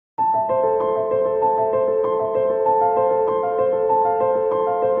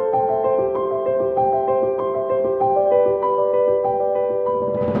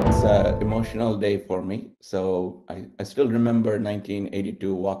emotional day for me. So I still remember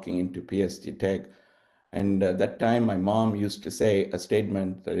 1982 walking into PSG Tech. And that time, my mom used to say a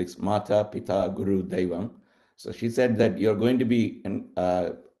statement that is Mata, Pita, Guru, Daivam. So she said that you're going to be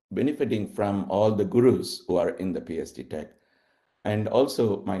benefiting from all the gurus who are in the PSG Tech. And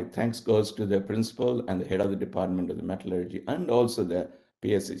also, my thanks goes to the principal and the head of the department of the metallurgy, and also the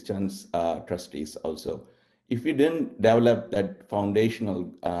PSC Chand's trustees. Also, if we didn't develop that foundational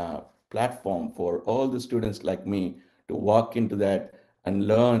platform for all the students like me to walk into that and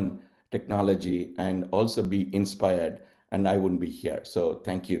learn technology and also be inspired, and I wouldn't be here. So,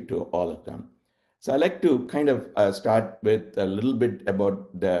 thank you to all of them. So, I like to kind of start with a little bit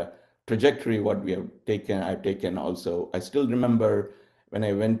about the trajectory what we have taken. I've taken also. I still remember when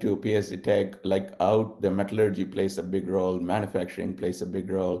I went to PSG Tech, like out the metallurgy plays a big role, manufacturing plays a big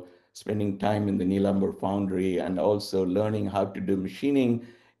role, spending time in the Neelamber foundry and also learning how to do machining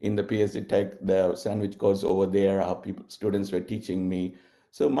in the PSG Tech, the sandwich course over there, how students were teaching me.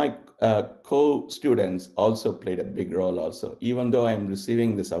 So my co-students also played a big role also. Even though I'm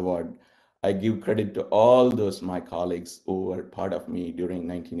receiving this award, I give credit to all those my colleagues who were part of me during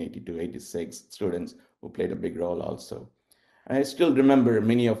 1982-86, students who played a big role also. And I still remember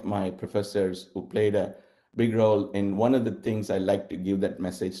many of my professors who played a big role in one of the things I like to give that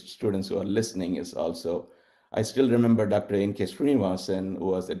message to students who are listening is also, I still remember Dr. N.K. Srinivasan, who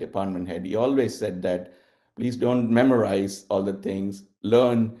was the department head. He always said that, please don't memorize all the things,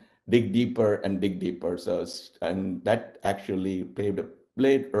 learn, dig deeper and dig deeper. So, and that actually played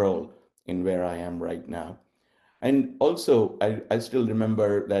a role in where I am right now. And also, I still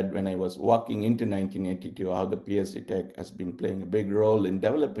remember that when I was walking into 1982, how the PSG Tech has been playing a big role in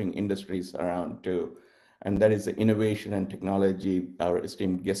developing industries around too. And that is the innovation and technology. Our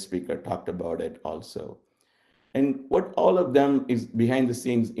esteemed guest speaker talked about it also. And what all of them is behind the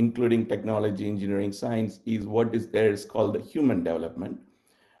scenes, including technology, engineering, science, is what is there is called the human development.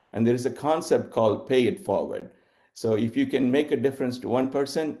 And there is a concept called pay it forward. So if you can make a difference to one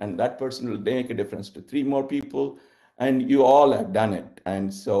person and that person will make a difference to three more people, and you all have done it.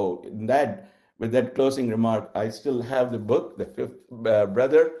 And so in that, with that closing remark, I still have the book, The Fifth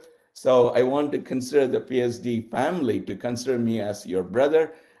Brother. So I want to consider the PSD family to consider me as your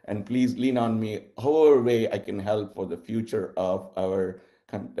brother, and please lean on me however way I can help for the future of our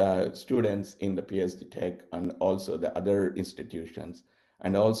students in the PSD Tech and also the other institutions.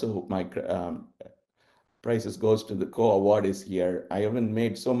 And also my prizes goes to the co-award is here. I haven't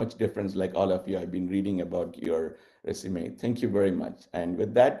made so much difference like all of you. I've been reading about your resume. Thank you very much. And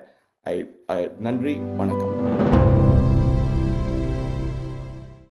with that, I Nandri, Vanakkam.